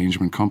debt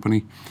arrangement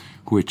company,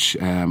 which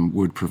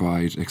would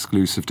provide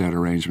exclusive debt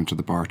arrangement to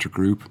the Bartra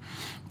Group,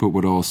 but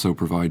would also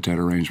provide debt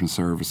arrangement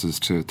services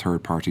to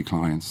third-party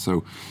clients.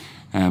 So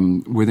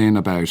within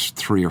about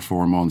 3 or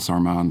 4 months,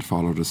 Armand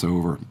followed us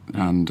over,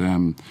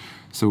 and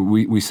so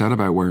we set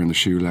about wearing the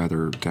shoe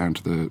leather down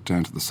to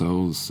the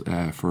soles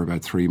for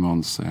about 3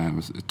 months. It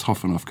was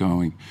tough enough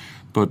going,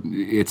 but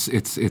it's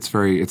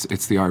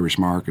the Irish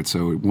market.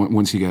 So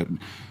once you get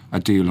a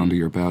deal under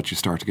your belt, you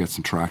start to get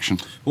some traction.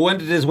 Well,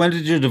 when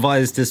did you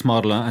devise this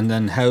model, and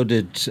then how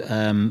did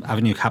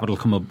Avenue Capital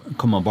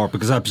come on board?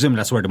 Because I presume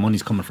that's where the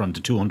money's coming from,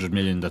 the 200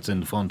 million that's in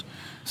the fund.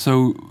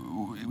 So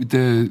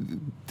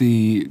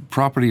the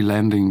property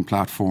lending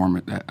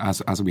platform,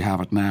 as we have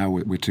it now,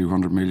 with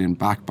 200 million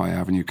backed by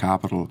Avenue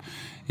Capital,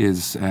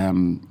 was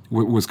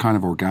kind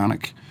of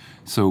organic.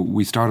 So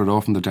we started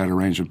off in the debt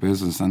arrangement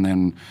business, and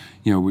then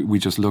we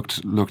just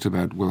looked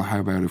about, well,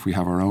 how about if we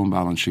have our own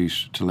balance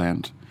sheet to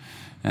lend?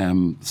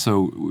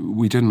 So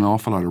we did an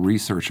awful lot of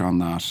research on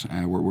that.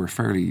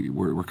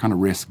 We're kind of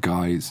risk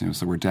guys,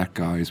 so we're debt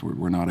guys.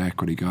 We're not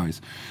equity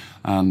guys.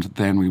 And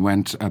then we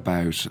went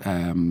about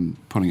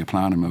putting a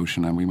plan in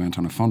motion, and we went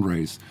on a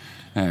fundraise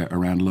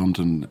around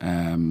London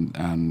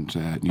and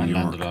New York.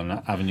 Landed on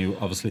Avenue,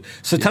 obviously.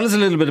 So tell us a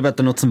little bit about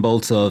the nuts and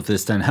bolts of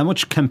this then. How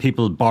much can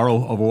people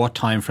borrow over what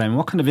time frame?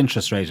 What kind of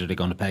interest rate are they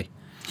going to pay?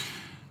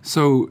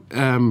 So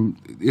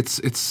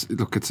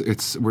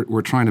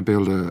we're trying to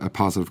build a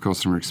positive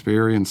customer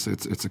experience.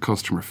 It's a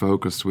customer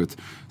focused with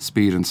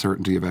speed and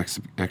certainty of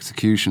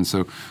execution.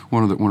 So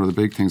one of the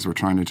big things we're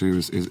trying to do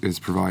is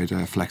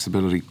provide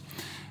flexibility.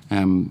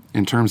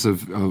 In terms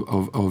of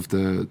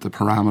the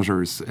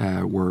parameters,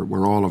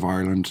 we're all of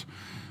Ireland.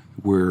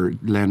 We're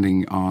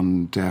lending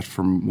on debt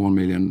from 1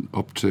 million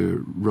up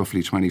to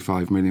roughly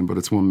 25 million, but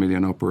it's 1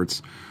 million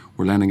upwards.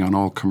 We're lending on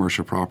all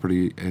commercial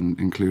property,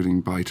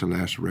 including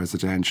buy-to-let,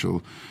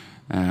 residential.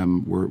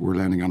 We're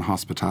lending on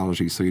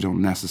hospitality, so you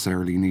don't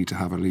necessarily need to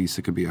have a lease.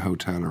 It could be a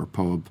hotel or a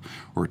pub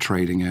or a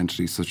trading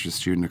entity such as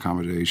student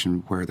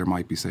accommodation, where there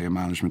might be, say, a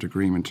management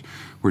agreement.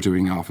 We're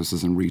doing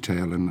offices and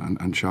retail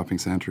and shopping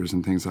centres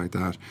and things like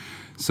that.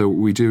 So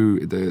we do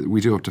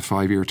up to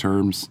 5-year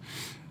terms.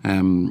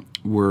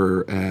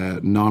 We're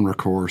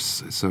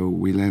non-recourse, so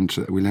we lend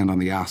on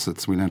the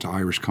assets. We lend to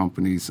Irish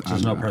companies.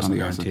 There's no personal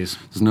guarantees.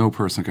 There's no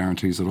personal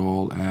guarantees at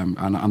all,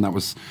 and that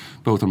was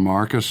both a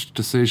market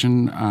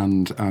decision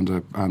and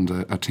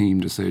a team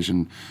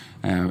decision,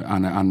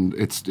 and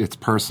it's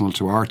personal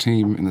to our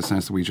team in the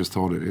sense that we just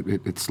thought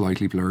it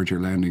slightly blurred your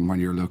lending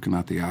when you're looking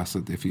at the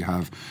asset. If you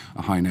have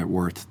a high net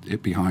worth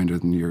behind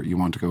it and you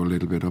want to go a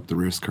little bit up the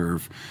risk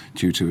curve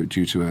due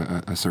to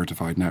a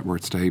certified net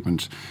worth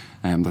statement.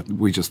 That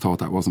we just thought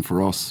that wasn't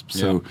for us.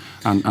 So,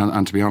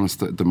 and to be honest,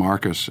 the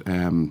market,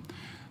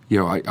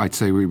 I'd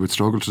say we would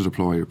struggle to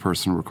deploy a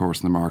personal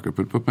recourse in the market,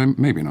 but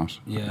maybe not.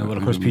 Yeah, well,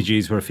 of course,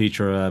 PGs were a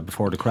feature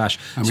before the crash.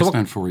 And we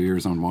spent 4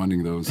 years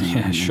unwinding those.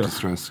 Sure.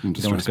 Distress Don't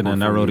want to go down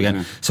that road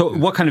again. So,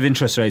 what kind of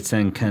interest rates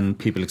then can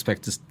people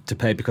expect to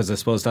pay? Because I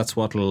suppose that's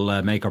what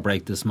will make or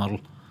break this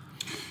model.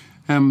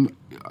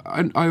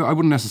 I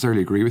wouldn't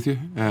necessarily agree with you.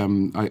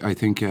 I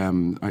think,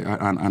 and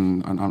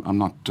I'm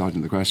not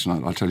dodging the question.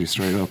 I'll tell you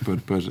straight up. But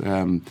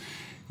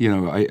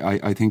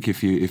I think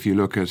if you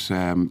look at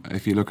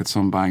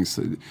some banks,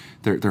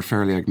 they're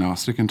fairly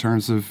agnostic in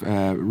terms of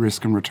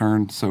risk and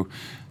return. So,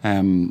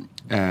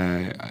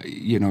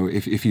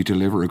 if you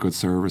deliver a good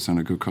service and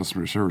a good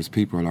customer service,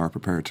 people are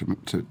prepared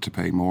to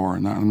pay more,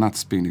 and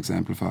that's been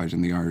exemplified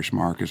in the Irish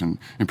market and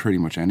in pretty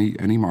much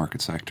any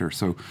market sector.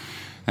 So.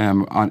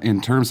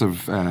 In terms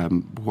of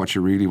what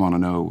you really want to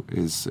know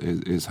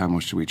is how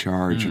much do we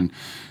charge, and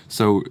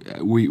so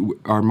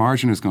our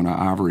margin is going to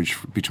average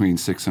between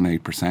 6% and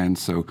 8%.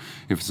 So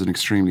if it's an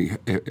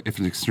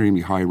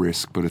extremely high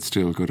risk, but it's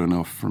still good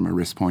enough from a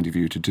risk point of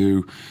view to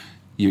do,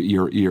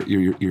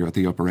 you're at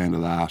the upper end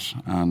of that,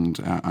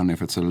 and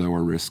if it's a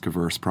lower risk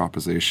averse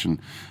proposition,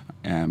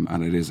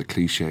 and it is a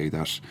cliche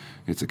that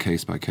it's a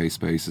case by case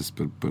basis,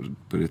 but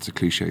it's a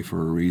cliche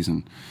for a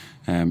reason.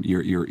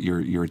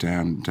 You're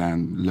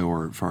down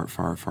lower,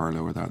 far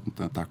lower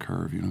that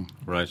curve,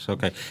 Right.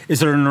 Okay. Is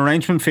there an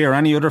arrangement fee or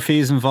any other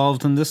fees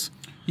involved in this?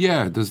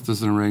 Yeah,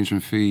 there's an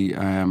arrangement fee.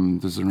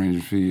 There's an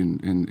arrangement fee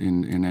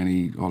in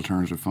any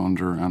alternative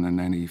funder and in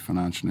any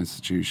financial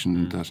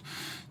institution that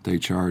they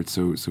charge.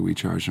 So we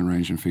charge an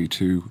arrangement fee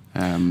too.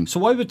 So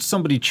why would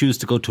somebody choose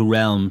to go to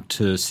Realm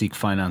to seek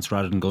finance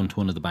rather than going to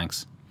one of the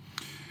banks?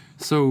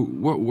 So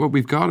what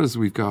we've got is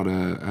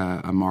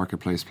a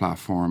marketplace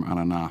platform and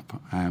an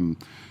app.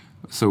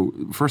 So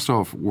first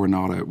off, we're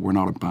not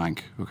a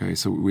bank. Okay,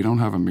 so we don't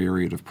have a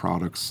myriad of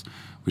products.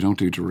 We don't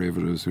do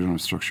derivatives. We don't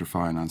have structured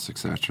finance,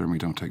 etc. And we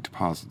don't take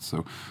deposits.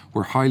 So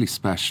we're highly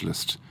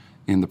specialist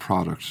in the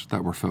product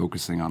that we're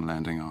focusing on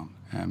lending on.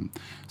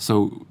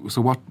 So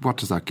what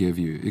does that give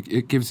you?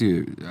 It gives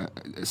you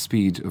a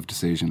speed of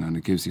decision, and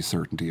it gives you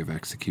certainty of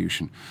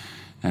execution.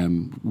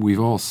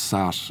 We've all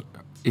sat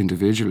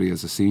individually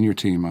as a senior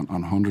team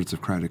on hundreds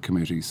of credit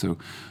committees. So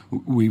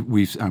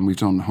we've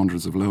done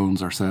hundreds of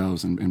loans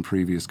ourselves in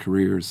previous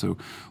careers. So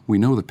we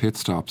know the pit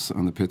stops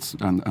and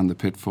the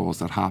pitfalls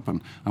that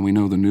happen, and we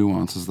know the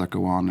nuances that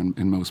go on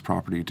in most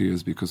property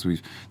deals because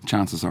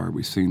chances are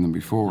we've seen them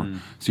before.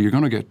 So you're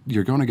going to get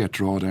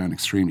drawdown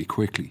extremely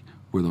quickly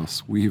with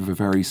us. We have a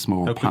very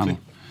small panel.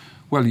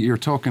 Well, you're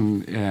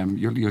talking,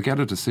 you'll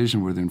get a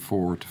decision within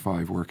 4 to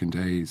 5 working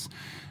days,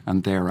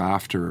 and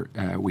thereafter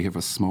we have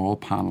a small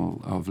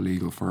panel of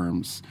legal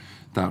firms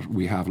that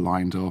we have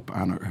lined up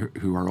and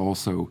who are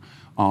also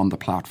on the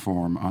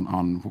platform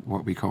on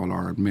what we call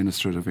our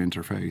administrative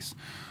interface,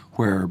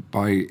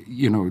 whereby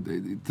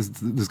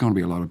there's going to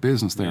be a lot of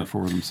business there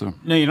for them. So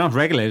no, you're not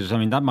regulated. I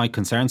mean, that might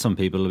concern some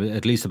people.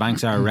 At least the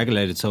banks are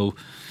regulated, so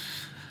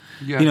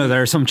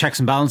there are some checks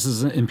and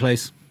balances in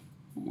place.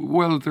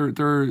 Well,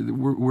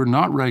 we're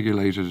not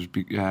regulated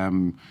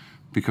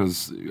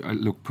because,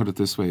 look, put it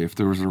this way, if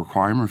there was a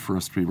requirement for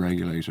us to be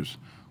regulated,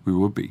 we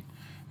would be.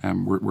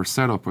 We're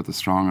set up with a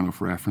strong enough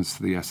reference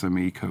to the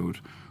SME code,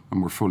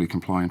 and we're fully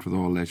compliant with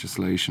all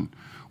legislation.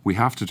 We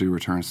have to do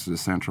returns to the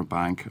central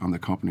bank on the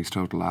company's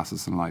total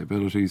assets and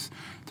liabilities.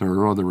 There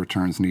are other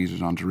returns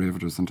needed on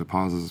derivatives and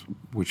deposits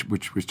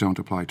which don't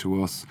apply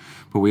to us.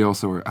 But we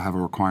also have a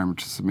requirement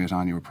to submit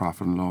annual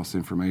profit and loss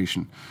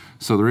information.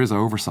 So there is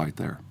oversight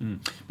there.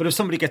 But if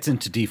somebody gets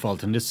into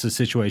default, and this is a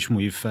situation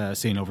we've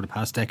seen over the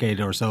past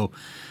decade or so,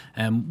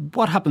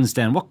 what happens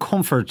then? What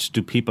comfort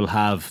do people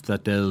have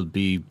that they'll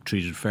be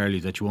treated fairly,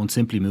 that you won't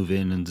simply move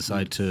in and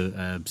decide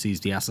to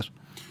seize the asset?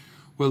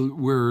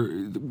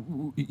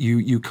 Well,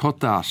 you cut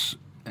that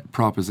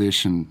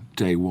proposition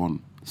day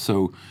one.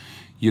 So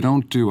you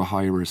don't do a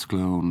high-risk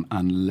loan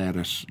and let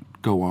it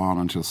go on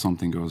until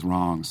something goes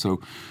wrong.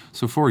 So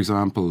for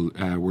example,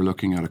 we're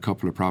looking at a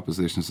couple of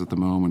propositions at the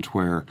moment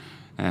where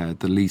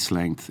the lease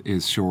length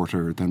is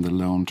shorter than the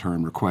loan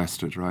term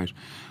requested, right?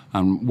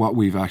 And what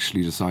we've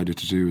actually decided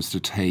to do is to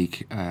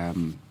take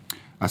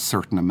a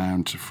certain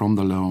amount from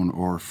the loan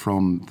or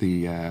from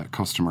the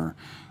customer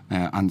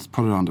and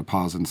put it on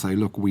deposit and say,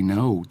 look, we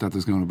know that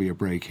there's going to be a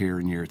break here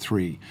in year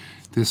 3.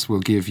 This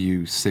will give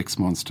you 6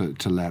 months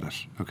to let it,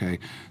 okay?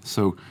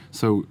 So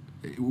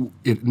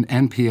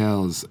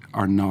NPLs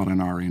are not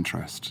in our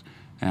interest.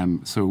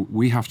 So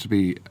we have to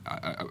be,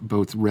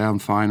 both Realm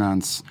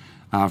Finance,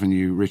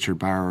 Avenue, Richard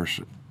Barrett,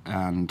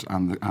 and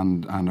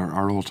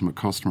our ultimate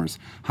customers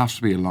have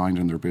to be aligned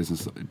in their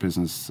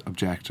business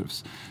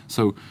objectives.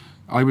 So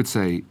I would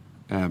say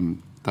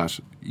that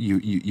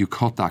you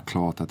cut that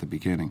cloth at the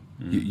beginning.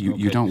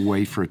 You don't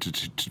wait for it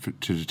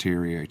to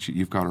deteriorate.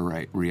 You've got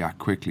to react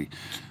quickly.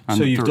 And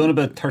so you've done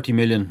about 30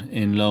 million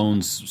in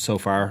loans so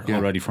far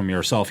already from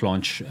your soft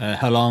launch.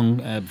 How long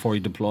before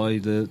you deploy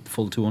the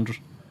full 200?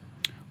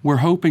 We're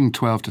hoping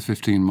 12 to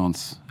 15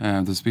 months.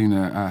 There's been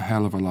a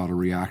hell of a lot of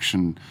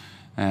reaction.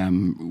 We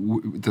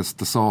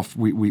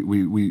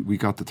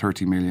got the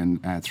 30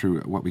 million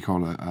through what we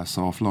call a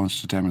soft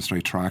launch to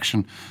demonstrate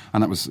traction,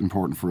 and that was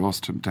important for us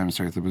to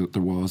demonstrate that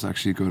there was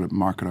actually a good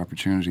market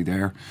opportunity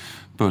there.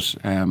 But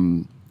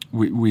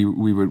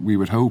we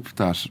would hope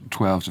that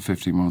 12 to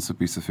 15 months would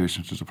be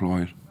sufficient to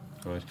deploy it.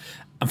 Right.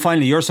 And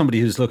finally, you're somebody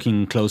who's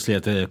looking closely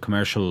at the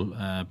commercial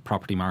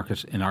property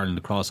market in Ireland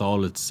across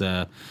all its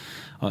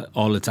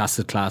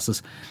asset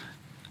classes.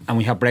 And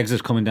we have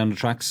Brexit coming down the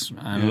tracks,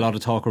 and a lot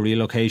of talk of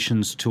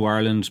relocations to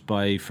Ireland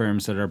by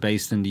firms that are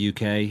based in the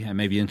UK, and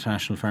maybe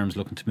international firms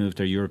looking to move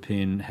their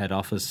European head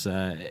office,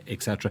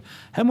 etc.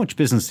 How much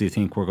business do you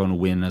think we're going to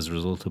win as a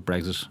result of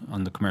Brexit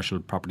on the commercial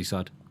property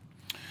side?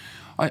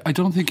 I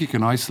don't think you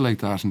can isolate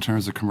that in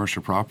terms of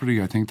commercial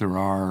property. I think there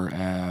are,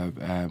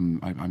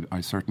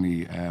 I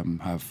certainly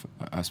have,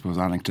 I suppose,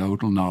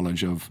 anecdotal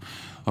knowledge of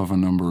a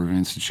number of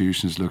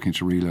institutions looking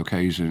to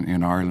relocate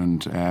in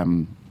Ireland.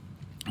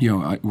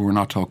 We're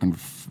not talking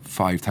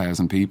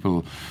 5,000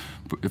 people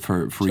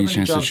for each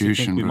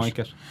institution. We might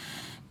get?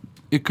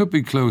 It could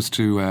be close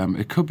to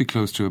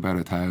about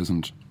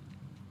 1,000.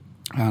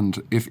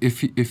 And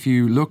if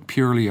you look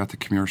purely at the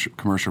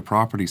commercial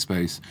property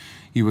space,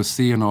 you will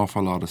see an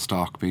awful lot of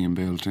stock being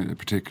built,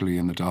 particularly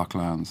in the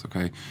docklands.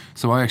 Okay,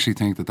 so I actually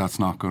think that that's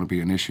not going to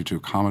be an issue to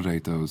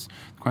accommodate those.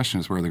 The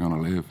question is where they're going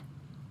to live.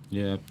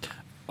 Yeah.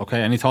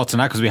 Okay, any thoughts on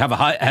that? Because we have a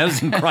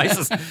housing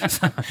crisis.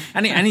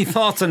 Any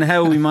thoughts on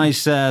how we might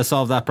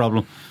solve that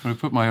problem? When I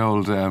put my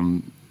old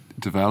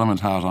development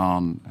hat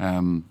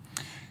on,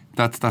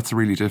 that's a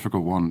really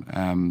difficult one.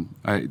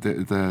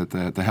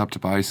 The Help to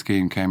Buy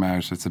scheme came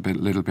out. It's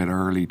little bit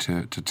early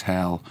to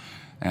tell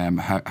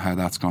how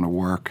that's going to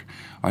work.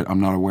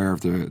 I'm not aware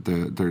of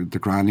the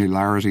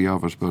granularity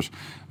of it, but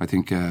I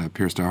think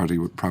Pierce Doherty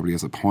probably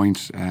has a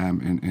point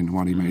in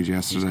what he made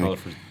yesterday. He's called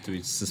for it to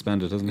be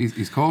suspended, hasn't he?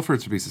 He's called for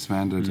it to be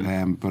suspended,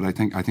 but I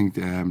think,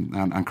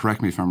 and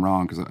correct me if I'm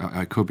wrong, because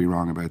I could be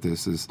wrong about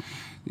this, is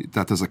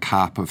that there's a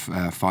cap of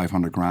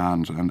 500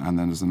 grand and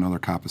then there's another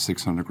cap of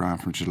 600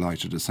 grand from July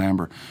to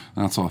December.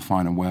 And that's all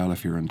fine and well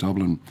if you're in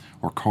Dublin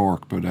or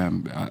Cork, but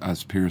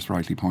as Pierce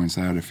rightly points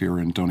out, if you're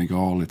in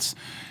Donegal, it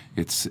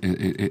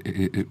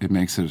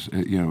makes it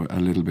a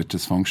little bit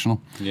dysfunctional.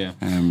 Yeah.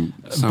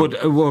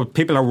 But what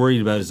people are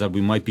worried about is that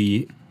we might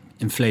be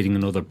inflating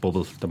another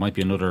bubble. There might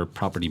be another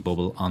property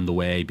bubble on the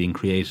way being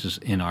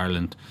created in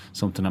Ireland,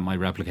 something that might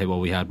replicate what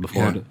we had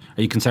before. Yeah.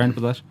 Are you concerned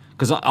about that?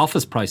 Because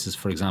office prices,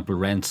 for example,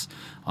 rents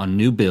on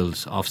new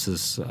build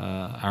offices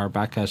are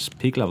back at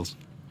peak levels.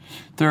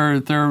 They're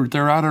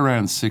at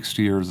around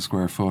 60 euros a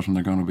square foot, and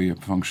they're going to be a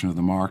function of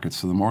the market.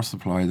 So the more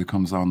supply that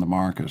comes on the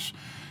market,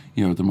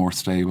 the more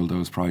stable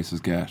those prices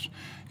get.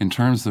 In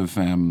terms of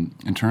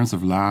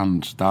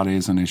land, that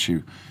is an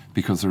issue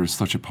because there is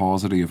such a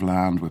paucity of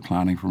land with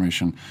planning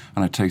permission,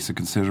 and it takes a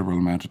considerable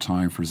amount of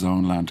time for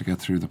zone land to get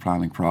through the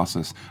planning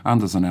process,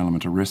 and there's an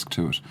element of risk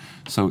to it.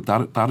 So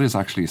that is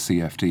actually a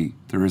CFD.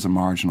 There is a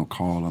marginal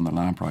call on the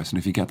land price, and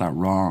if you get that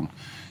wrong,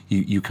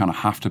 you kind of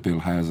have to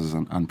build houses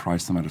and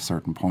price them at a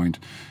certain point.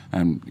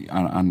 And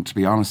to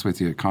be honest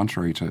with you,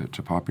 contrary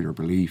to popular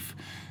belief,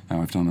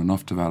 I've done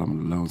enough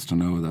development loans to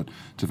know that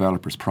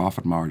developers'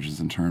 profit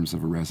margins in terms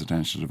of a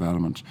residential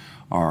development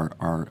are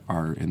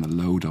in the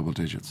low double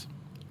digits.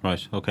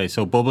 Right, okay.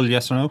 So bubble,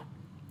 yes or no?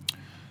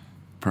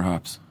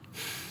 Perhaps.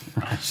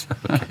 Right,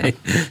 okay.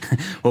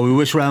 Well, we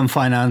wish Realm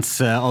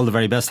Finance all the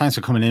very best. Thanks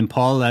for coming in,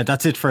 Paul.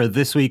 That's it for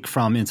this week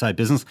from Inside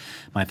Business.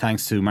 My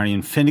thanks to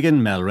Marion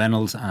Finnegan, Mel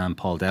Reynolds and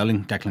Paul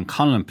Dowling. Declan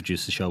Conlon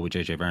produced the show with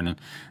JJ Vernon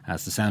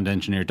as the sound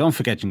engineer. Don't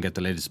forget you can get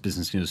the latest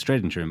business news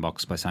straight into your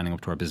inbox by signing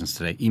up to our Business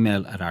Today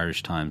email at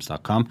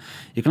irishtimes.com.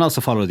 You can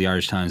also follow the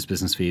Irish Times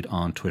business feed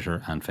on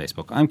Twitter and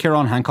Facebook. I'm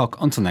Ciarán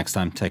Hancock. Until next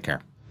time, take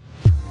care.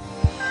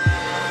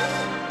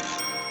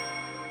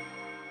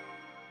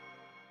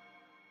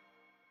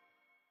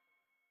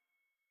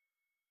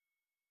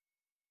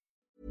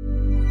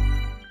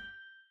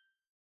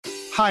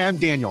 Hi, I'm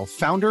Daniel,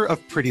 founder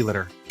of Pretty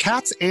Litter.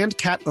 Cats and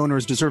cat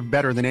owners deserve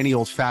better than any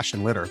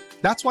old-fashioned litter.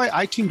 That's why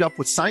I teamed up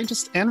with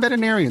scientists and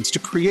veterinarians to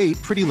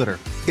create Pretty Litter.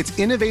 Its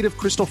innovative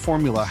crystal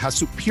formula has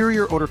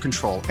superior odor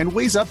control and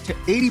weighs up to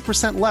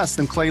 80% less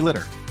than clay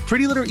litter.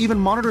 Pretty Litter even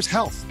monitors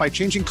health by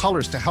changing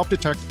colors to help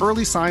detect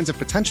early signs of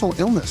potential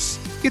illness.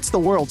 It's the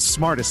world's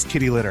smartest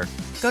kitty litter.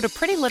 Go to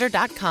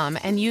prettylitter.com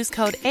and use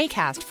code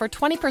ACAST for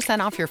 20%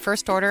 off your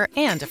first order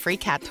and a free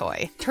cat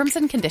toy. Terms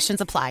and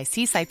conditions apply.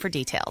 See site for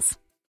details.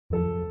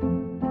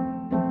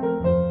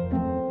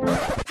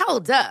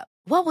 Hold up.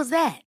 What was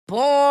that?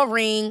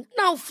 Boring.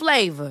 No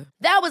flavor.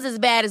 That was as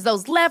bad as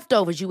those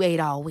leftovers you ate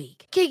all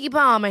week. Keke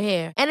Palmer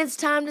here, and it's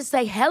time to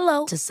say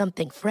hello to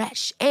something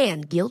fresh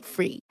and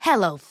guilt-free.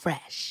 Hello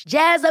Fresh.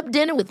 Jazz up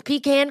dinner with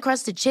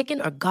pecan-crusted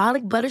chicken or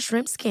garlic butter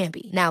shrimp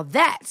scampi. Now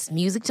that's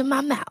music to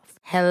my mouth.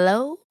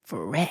 Hello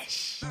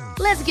Fresh.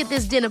 Let's get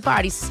this dinner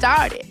party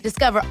started.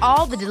 Discover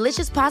all the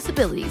delicious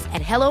possibilities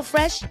at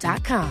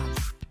HelloFresh.com.